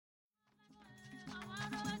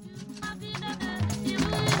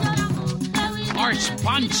Our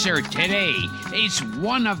sponsor today is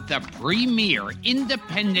one of the premier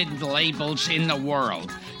independent labels in the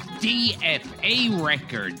world, DFA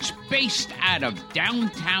Records, based out of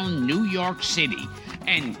downtown New York City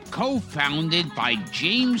and co-founded by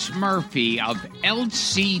James Murphy of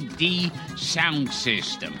LCD Sound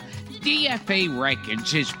System. DFA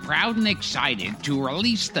Records is proud and excited to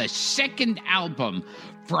release the second album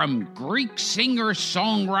from Greek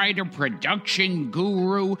singer-songwriter, production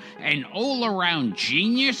guru, and all-around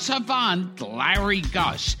genius savant Larry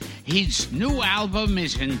Guss. His new album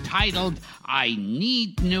is entitled I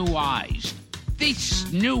Need New Eyes. This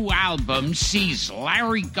new album sees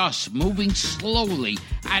Larry Guss moving slowly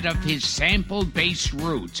out of his sample-based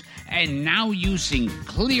roots and now using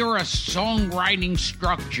clearer songwriting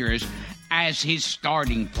structures as his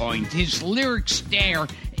starting point. His lyrics stare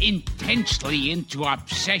intensely into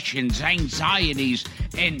obsessions, anxieties,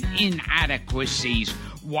 and inadequacies,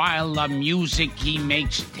 while the music he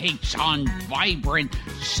makes takes on vibrant,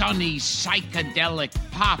 sunny, psychedelic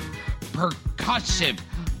pop, percussive,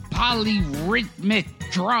 polyrhythmic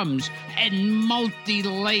drums, and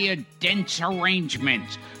multi-layered dense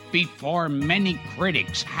arrangements. Before many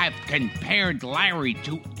critics have compared Larry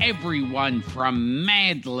to everyone from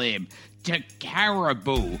Madlib to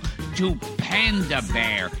Caribou to Panda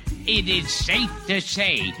Bear, it is safe to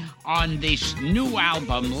say on this new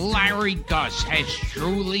album, Larry Guss has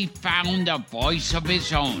truly found a voice of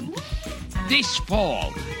his own. This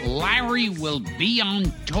fall, Larry will be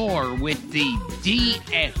on tour with the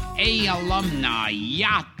DFA alumni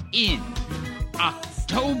Yacht In.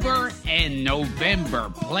 October and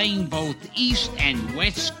November, playing both East and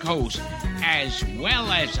West Coast, as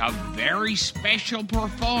well as a very special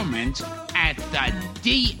performance at the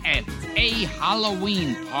DFA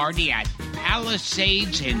Halloween party at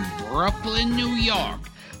Palisades in Brooklyn, New York.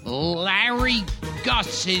 Larry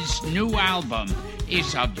Guss's new album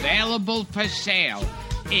is available for sale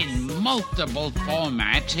in multiple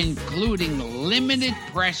formats, including limited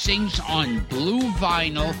pressings on blue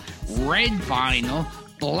vinyl, red vinyl,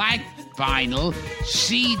 black vinyl,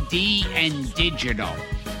 CD, and digital.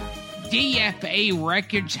 DFA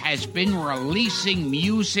Records has been releasing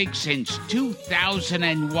music since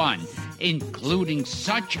 2001, including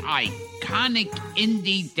such iconic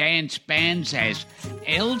indie dance bands as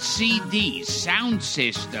LCD, Sound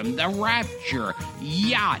System, The Rapture,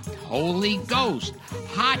 Yacht, Holy Ghost,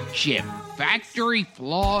 Hot Chip, Factory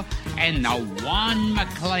Floor, and the Juan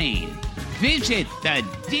McLean. Visit the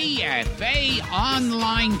DFA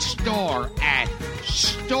online store at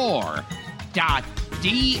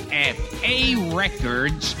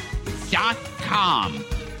store.dfarecords.com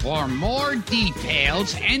for more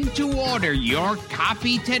details and to order your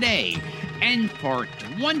copy today. And for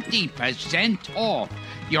 20% off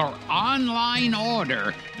your online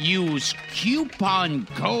order, use coupon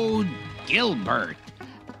code Gilbert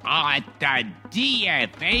at the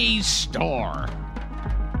DFA store.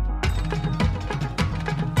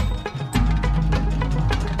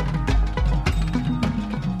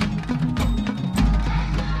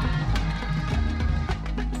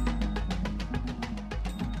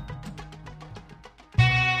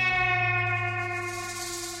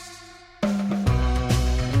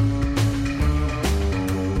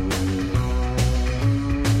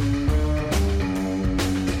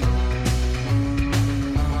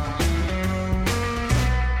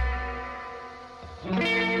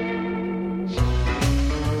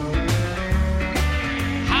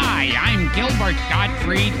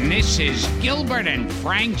 And this is Gilbert and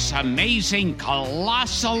Frank's Amazing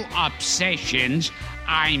Colossal Obsessions.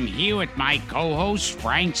 I'm here with my co-host,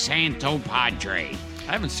 Frank Santopadre.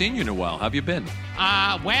 I haven't seen you in a while. How have you been?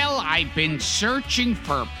 Well, I've been searching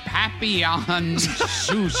for Papillon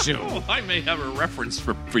Susu. I may have a reference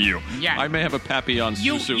for you. Yeah. I may have a Papillon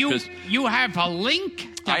Susu. You have a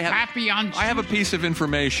link to Papillon Susu? I have a piece of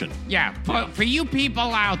information. Yeah, for you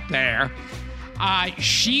people out there,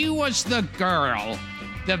 she was the girl,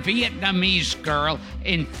 the Vietnamese girl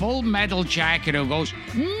in Full Metal Jacket who goes,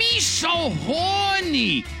 "Me so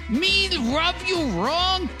horny, me rub you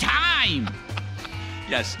wrong time."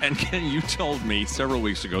 Yes, and Ken, you told me several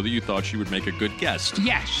weeks ago that you thought she would make a good guest.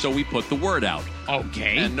 Yes. So we put the word out.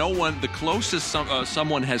 Okay. And no one, the closest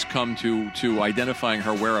someone has come to identifying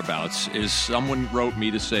her whereabouts is someone wrote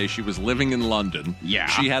me to say she was living in London. Yeah.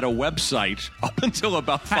 She had a website up until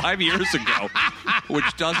about 5 years ago, which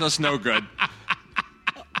does us no good.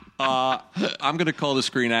 I'm going to call the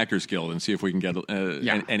Screen Actors Guild and see if we can get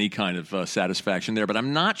any kind of satisfaction there. But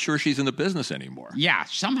I'm not sure she's in the business anymore. Yeah,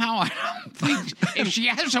 somehow I don't think if she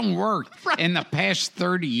hasn't worked in the past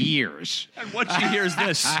 30 years. And once she hears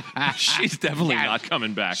this, she's definitely not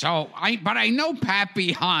coming back. But I know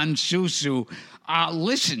Papillon Susu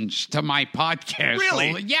listens to my podcast.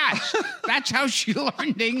 Really? Yes, that's how she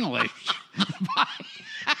learned English.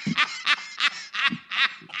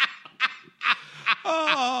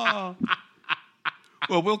 Oh.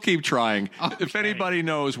 Well, we'll keep trying. Okay. If anybody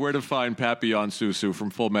knows where to find Papillon Susu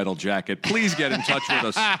from Full Metal Jacket, please get in touch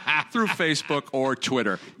with us through Facebook or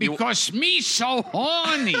Twitter. Because me so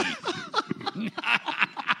horny.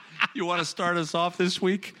 You want to start us off this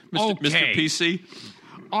week, Mr. PC?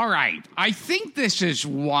 All right. I think this is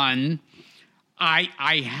one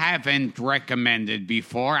I haven't recommended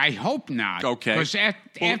before. I hope not. Okay. Because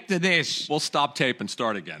after this... We'll stop tape and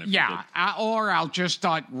start again. Or I'll just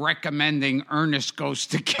start recommending Ernest Goes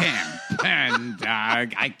to Camp. And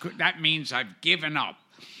that means I've given up.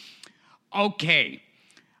 Okay.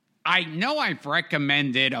 I know I've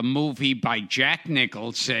recommended a movie by Jack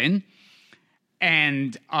Nicholson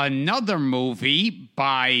and another movie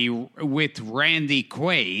with Randy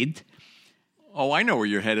Quaid. Oh, I know where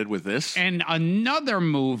you're headed with this. And another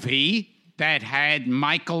movie that had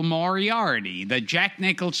Michael Moriarty. The Jack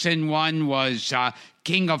Nicholson one was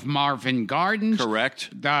King of Marvin Gardens. Correct.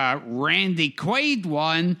 The Randy Quaid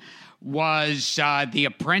one was The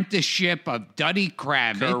Apprenticeship of Duddy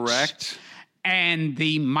Kravitz. Correct. And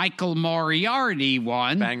the Michael Moriarty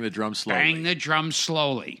one... Bang the Drum Slowly. Bang the Drum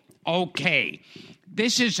Slowly. Okay.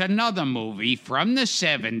 This is another movie from the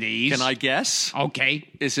 70s. Can I guess? Okay.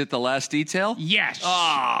 Is it The Last Detail? Yes.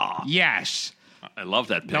 Ah. Yes. I love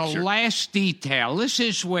that picture. The Last Detail. This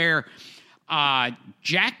is where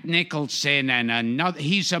Jack Nicholson and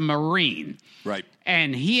he's a Marine. Right.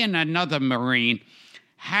 And he and another Marine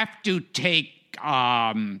have to take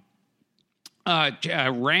Randy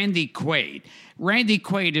Quaid. Randy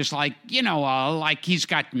Quaid is like he's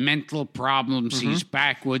got mental problems. Mm-hmm. He's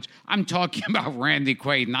backwards. I'm talking about Randy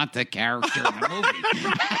Quaid, not the character in the movie.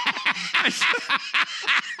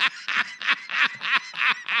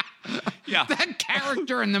 Yeah. That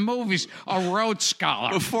character in the movie's a Rhodes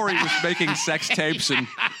Scholar. Before he was making sex tapes and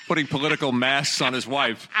putting political masks on his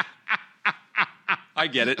wife. I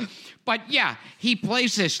get it. But yeah, he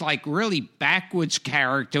plays this like really backwards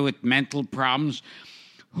character with mental problems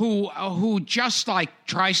who just like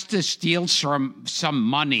tries to steal some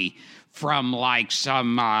money from like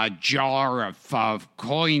some jar of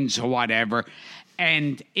coins or whatever.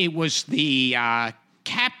 And it was the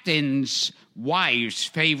captain's wife's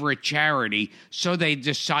favorite charity, so they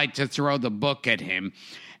decide to throw the book at him.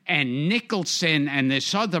 And Nicholson and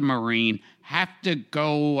this other Marine have to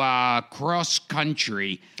go cross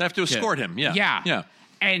country. They have to escort him, yeah. Yeah.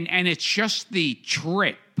 And it's just the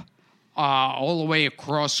trip all the way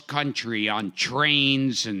across country on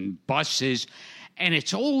trains and buses. And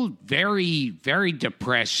it's all very, very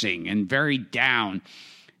depressing and very down.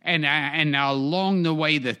 And along the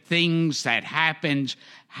way, the things that happened,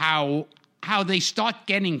 how they start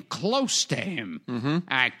getting close to him, mm-hmm.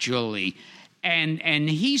 actually. And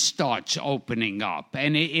he starts opening up.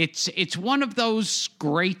 And it's one of those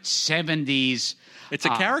great 70s. It's a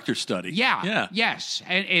character study. Yeah. Yes.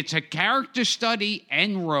 And it's a character study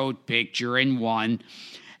and road picture in one.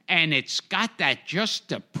 And it's got that just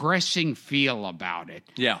depressing feel about it.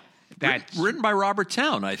 Yeah. That's written by Robert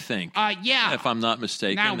Towne, I think. Yeah. If I'm not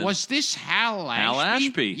mistaken. Now, was this Hal Ashby? Hal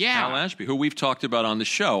Ashby. Yeah. Hal Ashby, who we've talked about on the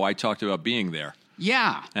show. I talked about being there.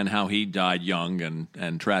 Yeah. And how he died young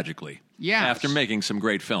and tragically. Yeah. After making some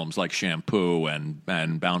great films like Shampoo and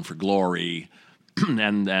Bound for Glory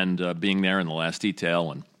and being there in The Last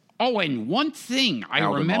Detail. And one thing I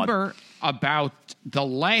remember about The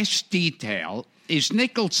Last Detail is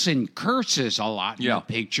Nicholson curses a lot in the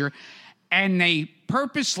picture, and they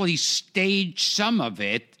purposely staged some of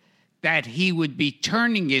it that he would be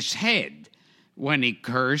turning his head when he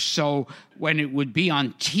cursed, so when it would be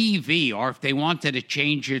on TV, or if they wanted to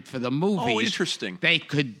change it for the movies, interesting. They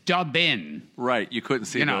could dub in. Right, you couldn't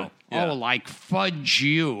see like Fudge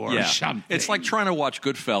You or something. It's like trying to watch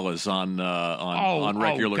Goodfellas on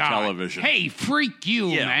regular television. Hey, freak you,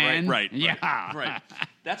 man. Right. Yeah. Right.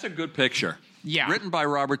 That's a good picture. Yeah. Written by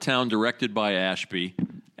Robert Towne, directed by Ashby.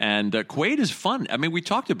 And Quaid is fun. I mean, we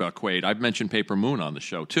talked about Quaid. I've mentioned Paper Moon on the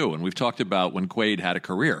show, too. And we've talked about when Quaid had a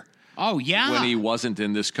career. Oh, yeah. When he wasn't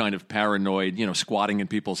in this kind of paranoid, squatting in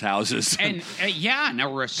people's houses. And a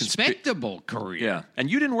respectable career. Yeah. And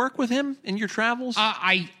you didn't work with him in your travels?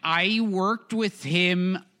 I worked with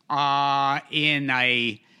him in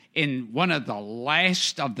in one of the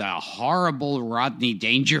last of the horrible Rodney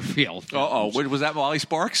Dangerfield films. Was that Wally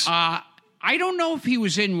Sparks? I don't know if he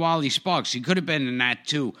was in Wally Sparks. He could have been in that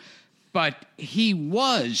too. But he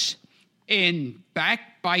was in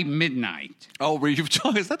Back by Midnight. Oh, were you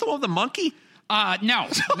talking? Is that the one with the monkey? No,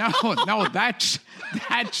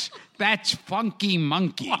 that's Funky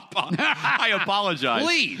Monkey. I apologize.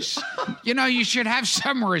 Please. You should have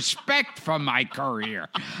some respect for my career.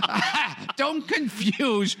 Don't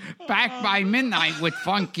confuse Back by Midnight with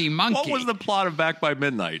Funky Monkey. What was the plot of Back by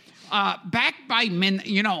Midnight? Back by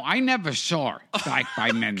Midnight, I never saw Back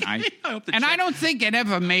by Midnight. I don't think it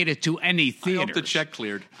ever made it to any theaters. I hope the check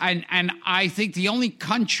cleared. And I think the only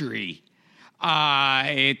country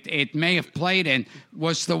it may have played in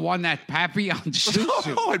was the one that Papillon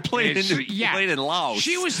Susu. Oh, it played in Laos.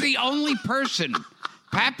 She was the only person.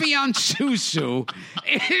 Papillon Susu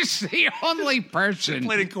is the only person. It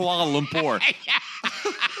played in Kuala Lumpur.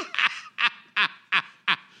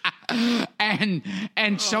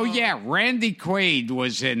 And so Randy Quaid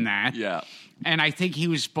was in that. Yeah. And I think I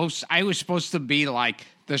was supposed to be like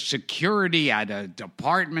the security at a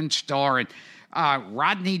department store, and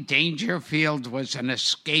Rodney Dangerfield was an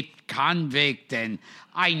escaped convict, and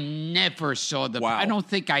I never saw the. Wow. I don't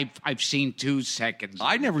think I've seen 2 seconds.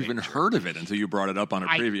 I never even heard of it until you brought it up on a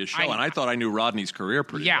previous show, and I thought I knew Rodney's career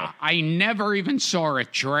pretty well. Yeah, I never even saw a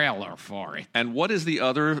trailer for it. And what is the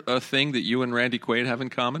other thing that you and Randy Quaid have in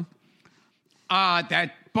common?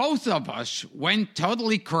 That both of us went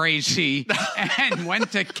totally crazy and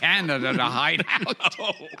went to Canada to hide out.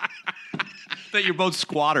 That you're both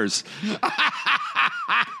squatters.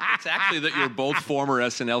 It's actually that you're both former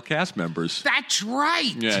SNL cast members. That's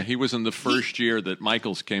right. Yeah, he was in the first year that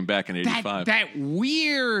Michaels came back in '85. That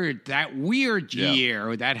weird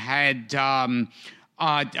year that had Robert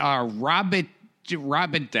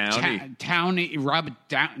Downey.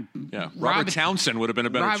 Robert Townsend would have been a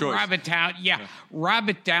better choice.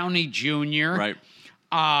 Robert Downey Jr. Right.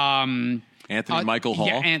 Anthony Michael Hall.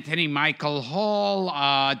 Yeah, Anthony Michael Hall.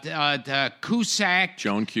 Cusack.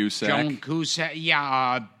 Joan Cusack.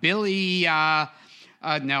 Yeah. Billy.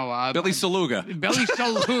 Billy Saluga. Billy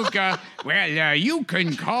Saluga. Well, you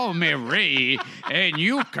can call me Ray, and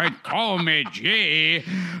you can call me Jay,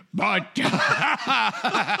 but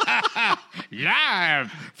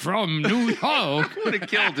live from New York. Would have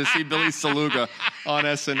killed to see Billy Saluga on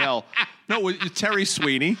SNL. No, it was Terry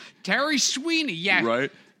Sweeney. Terry Sweeney, yeah.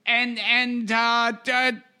 Right. And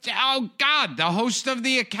the host of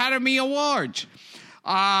the Academy Awards.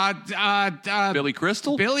 Billy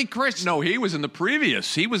Crystal? Billy Crystal. No, he was in the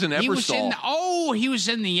previous. He was in Ebersol. He was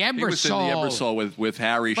in the Ebersol. He was in the Ebersol with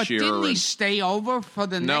Harry Shearer. But didn't he stay over for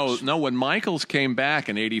the next? No, when Michaels came back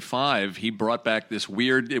in '85, he brought back this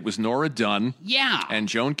weird, it was Nora Dunn. Yeah. And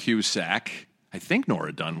Joan Cusack. I think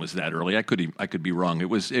Nora Dunn was that early. I could be wrong. It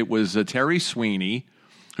was Terry Sweeney,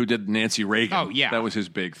 who did Nancy Reagan. Oh, yeah. That was his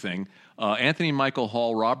big thing. Anthony Michael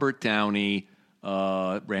Hall, Robert Downey,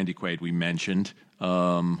 Randy Quaid, we mentioned. Who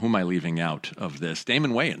am I leaving out of this?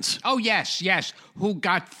 Damon Wayans. Oh, yes. Who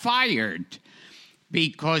got fired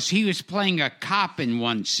because he was playing a cop in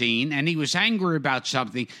one scene, and he was angry about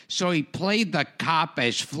something, so he played the cop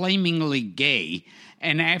as flamingly gay,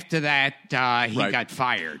 and after that, he got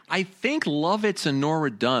fired. I think Lovitz and Nora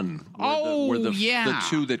Dunn were the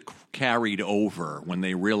two that carried over when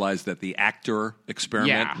they realized that the actor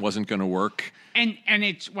experiment wasn't going to work. And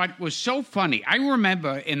it's what was so funny. I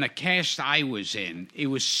remember in the cast I was in, it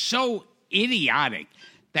was so idiotic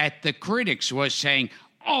that the critics were saying,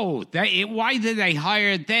 why did they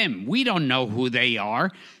hire them? We don't know who they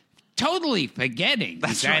are. Totally forgetting.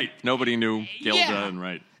 That's right. Nobody knew Gilda and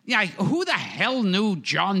right. Yeah, who the hell knew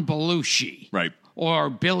John Belushi? Right. Or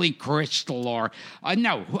Billy Crystal, or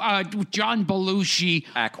John Belushi,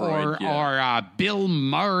 Aykroyd, or Bill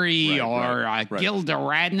Murray, right. Gilda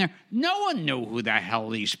Radner. No one knew who the hell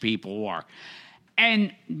these people were.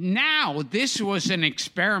 And now this was an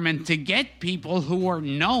experiment to get people who were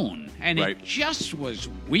known, and it just was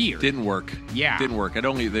weird. Didn't work. Yeah, didn't work.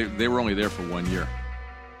 They were only there for 1 year.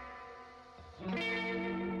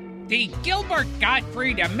 The Gilbert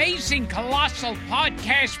Gottfried Amazing Colossal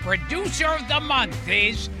Podcast Producer of the Month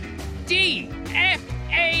is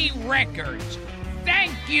DFA Records.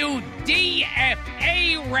 Thank you,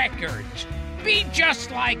 DFA Records. Be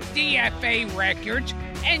just like DFA Records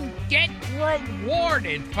and get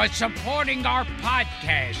rewarded for supporting our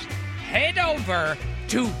podcast. Head over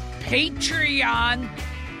to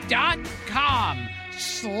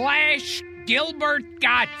patreon.com/Gilbert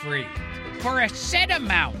Gottfried. For a set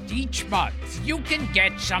amount each month, you can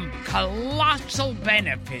get some colossal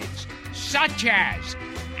benefits, such as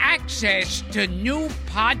access to new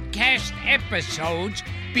podcast episodes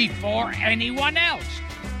before anyone else.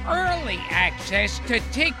 Early access to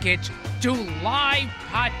tickets to live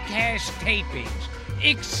podcast tapings,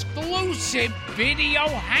 exclusive video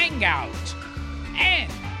hangouts,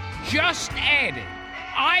 and just added,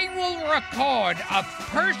 I will record a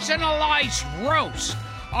personalized roast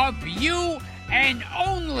of you and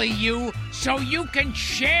only you so you can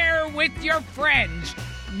share with your friends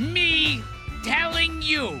me telling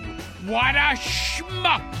you what a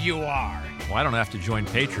schmuck you are. Well, I don't have to join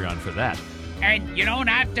Patreon for that. And you don't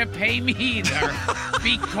have to pay me either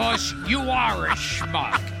because you are a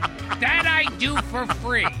schmuck. That I do for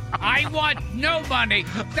free. I want no money.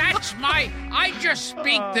 I just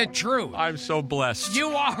speak the truth. I'm so blessed. You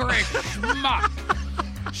are a schmuck.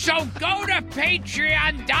 So go to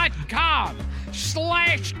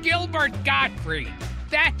patreon.com/Gilbert Gottfried.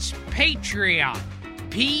 That's Patreon.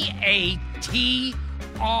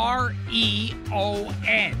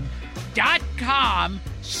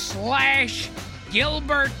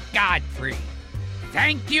 patreon.com/Gilbert Gottfried.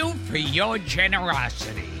 Thank you for your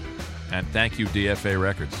generosity. And thank you, DFA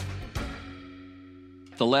Records.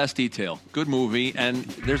 The Last Detail. Good movie, and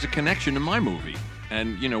there's a connection to my movie.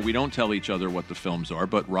 And, we don't tell each other what the films are,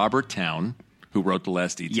 but Robert Towne, who wrote The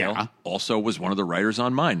Last Detail, also was one of the writers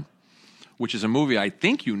on mine, which is a movie I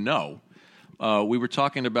think you know. We were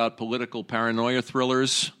talking about political paranoia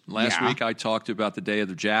thrillers. Last week I talked about The Day of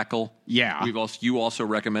the Jackal. Yeah. You also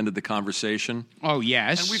recommended The Conversation. Oh,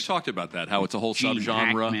 yes. And we've talked about that, how it's a whole Gene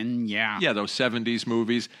subgenre. Hackman, yeah. Yeah, those 70s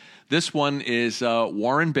movies. This one is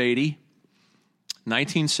Warren Beatty,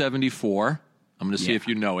 1974. I'm going to see if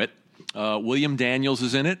you know it. William Daniels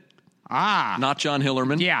is in it. Ah. Not John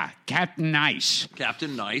Hillerman. Yeah, Captain Nice.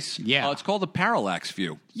 Captain Nice. Yeah. It's called The Parallax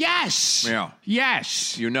View. Yes. Yeah.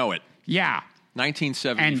 Yes. You know it. Yeah.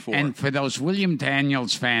 1974. And for those William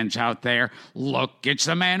Daniels fans out there, look, it's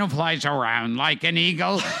the man who flies around like an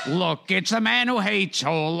eagle. Look, it's the man who hates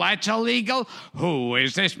all that's illegal. Who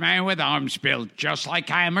is this man with arms built just like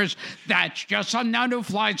hammers? That's just a nut who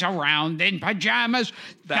flies around in pajamas.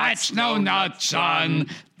 That's no nut, son.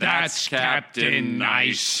 That's Captain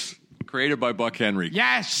Nice. Created by Buck Henry.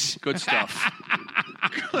 Yes. Good stuff.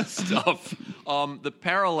 Good stuff. The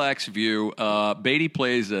Parallax View, Beatty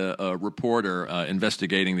plays a reporter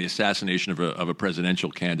investigating the assassination of a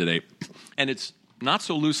presidential candidate. And it's not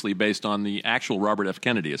so loosely based on the actual Robert F.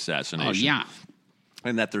 Kennedy assassination. Oh, yeah.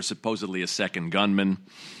 And that there's supposedly a second gunman.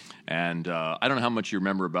 And I don't know how much you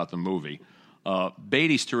remember about the movie.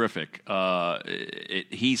 Beatty's terrific.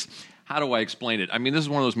 He's... How do I explain it? I mean, this is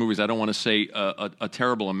one of those movies I don't want to say a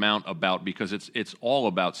terrible amount about because it's all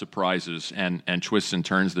about surprises and twists and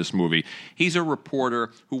turns, this movie. He's a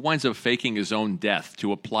reporter who winds up faking his own death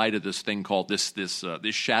to apply to this thing called this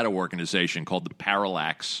shadow organization called the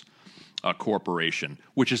Parallax Corporation,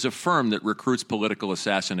 which is a firm that recruits political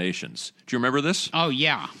assassinations. Do you remember this? Oh,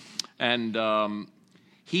 yeah. And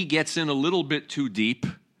he gets in a little bit too deep,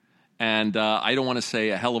 and I don't want to say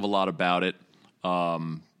a hell of a lot about it.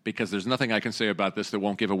 Because there's nothing I can say about this that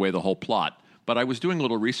won't give away the whole plot. But I was doing a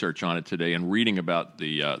little research on it today and reading about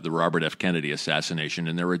the Robert F. Kennedy assassination,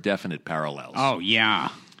 and there are definite parallels. Oh, yeah.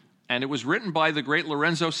 And it was written by the great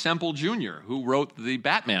Lorenzo Semple Jr., who wrote the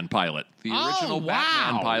Batman pilot, the original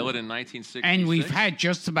Batman pilot in 1966. And we've had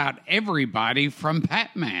just about everybody from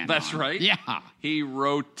Batman. That's right. Yeah. He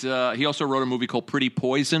also wrote a movie called Pretty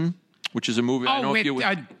Poison, which is a movie I don't know if you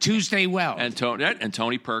would... Tuesday Wells. And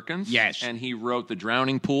Tony Perkins. Yes. And he wrote The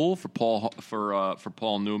Drowning Pool for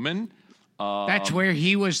Paul Newman. That's where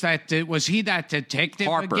he was was he that detective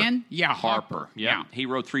Harper. again? Yeah, Harper. Yeah. He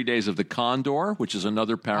wrote 3 Days of the Condor, which is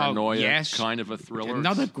another paranoia kind of a thriller.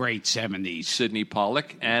 Another great 70s. Sidney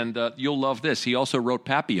Pollack. And you'll love this. He also wrote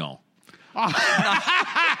Papillon.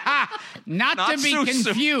 Not to be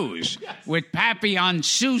confused with Papillon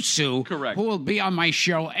Susu, correct, who will be on my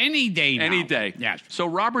show any day now. Any day. Yes. So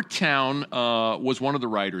Robert Towne was one of the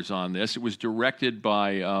writers on this. It was directed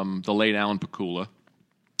by the late Alan Pakula,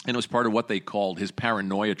 and it was part of what they called his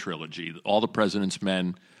paranoia trilogy, All the President's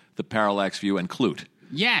Men, The Parallax View, and Clute.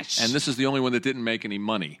 Yes. And this is the only one that didn't make any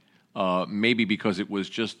money, maybe because it was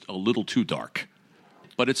just a little too dark.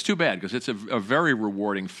 But it's too bad because it's a very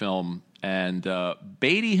rewarding film. And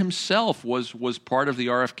Beatty himself was part of the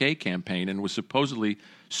RFK campaign and was supposedly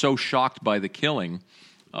so shocked by the killing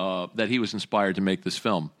that he was inspired to make this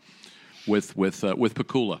film with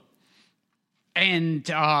Pakula. And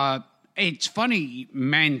it's funny,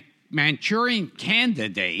 Manchurian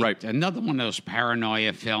Candidate, right, another one of those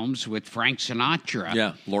paranoia films with Frank Sinatra.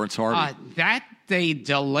 Yeah, Lawrence Harvey. That they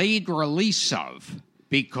delayed release of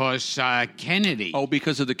because Kennedy. Oh,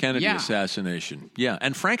 because of the Kennedy assassination. Yeah,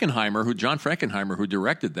 and John Frankenheimer, who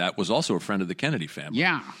directed that, was also a friend of the Kennedy family.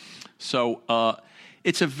 Yeah. So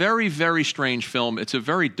it's a very, very strange film. It's a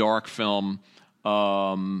very dark film.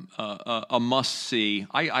 A must-see.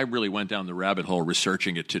 I really went down the rabbit hole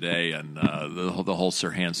researching it today, and the whole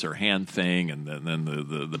Sirhan thing, and then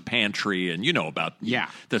the pantry, and about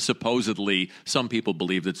the supposedly some people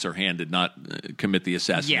believe that Sirhan did not commit the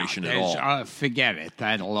assassination at all. Forget it.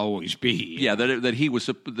 That'll always be. Yeah, that he was.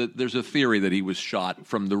 There's a theory that he was shot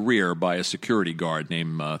from the rear by a security guard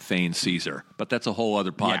named Thane Caesar, but that's a whole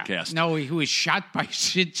other podcast. Yeah. No, he was shot by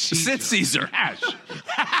Sid Caesar. Sid Caesar. Yes.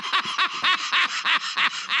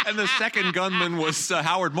 And the second gunman was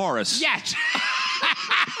Howard Morris. Yes.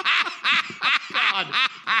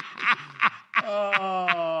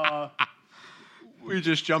 God. We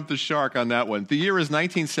just jumped the shark on that one. The year is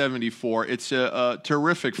 1974. It's a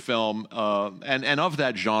terrific film, and of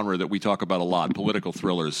that genre that we talk about a lot, political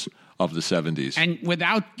thrillers of the 70s. And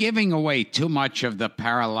without giving away too much of the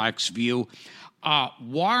Parallax view,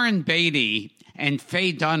 Warren Beatty and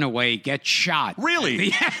Faye Dunaway get shot.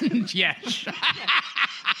 Really? At the end, yes.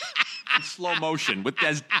 In slow motion,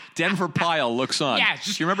 as Denver Pyle looks on. Yes.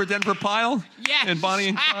 Do you remember Denver Pyle? Yes. And Bonnie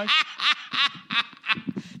and Clyde?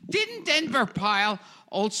 Didn't Denver Pyle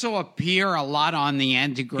also appear a lot on the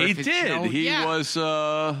Andy Griffith He did. Show? He was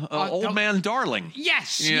Old Man Darling.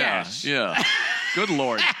 Yes, yes. Yeah. Good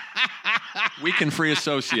Lord. We can free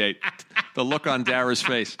associate. The look on Dara's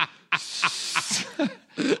face.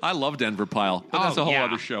 I love Denver Pyle, but that's a whole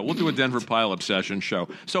other show. We'll do a Denver Pyle obsession show.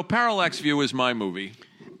 So Parallax View is my movie.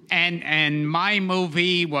 And my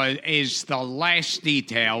movie is The Last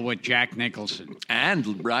Detail with Jack Nicholson.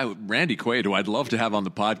 And Randy Quaid, who I'd love to have on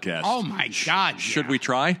the podcast. Oh, my God. Should we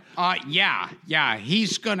try? Yeah.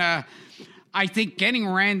 He's going to... I think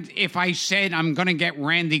if I said I'm going to get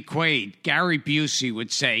Randy Quaid, Gary Busey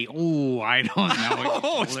would say, "Oh, I don't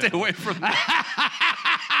know." Stay away from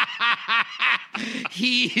that.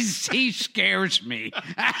 He scares me.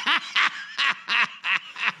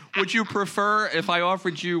 Would you prefer if I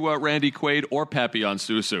offered you Randy Quaid or Papillon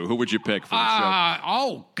Susu? Who would you pick for the show?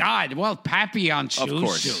 Oh, God. Well, Papillon Susu. Of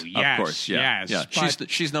course. Yes, of course. Yeah. Yes. Yeah.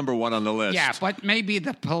 She's number one on the list. Yeah, but maybe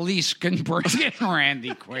the police can bring in Randy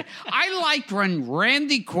Quaid. I liked when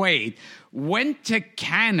Randy Quaid went to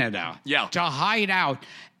Canada to hide out.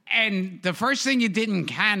 And the first thing he did in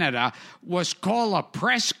Canada was call a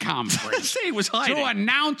press conference. He was hiding. To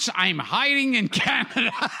announce I'm hiding in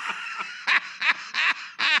Canada.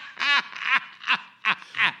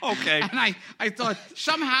 Okay. And I thought,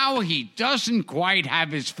 somehow he doesn't quite have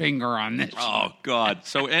his finger on this. Oh, God.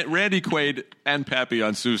 So Randy Quaid and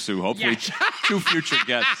Papillon Susu, hopefully two future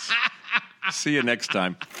guests. See you next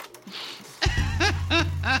time.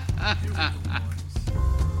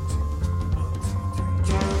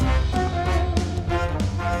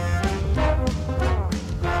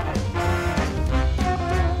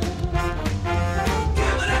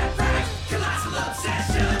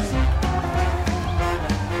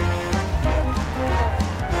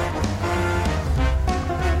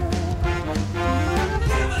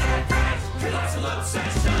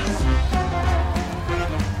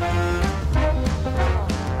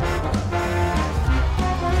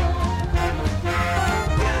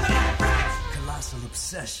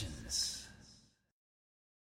 Obsessions.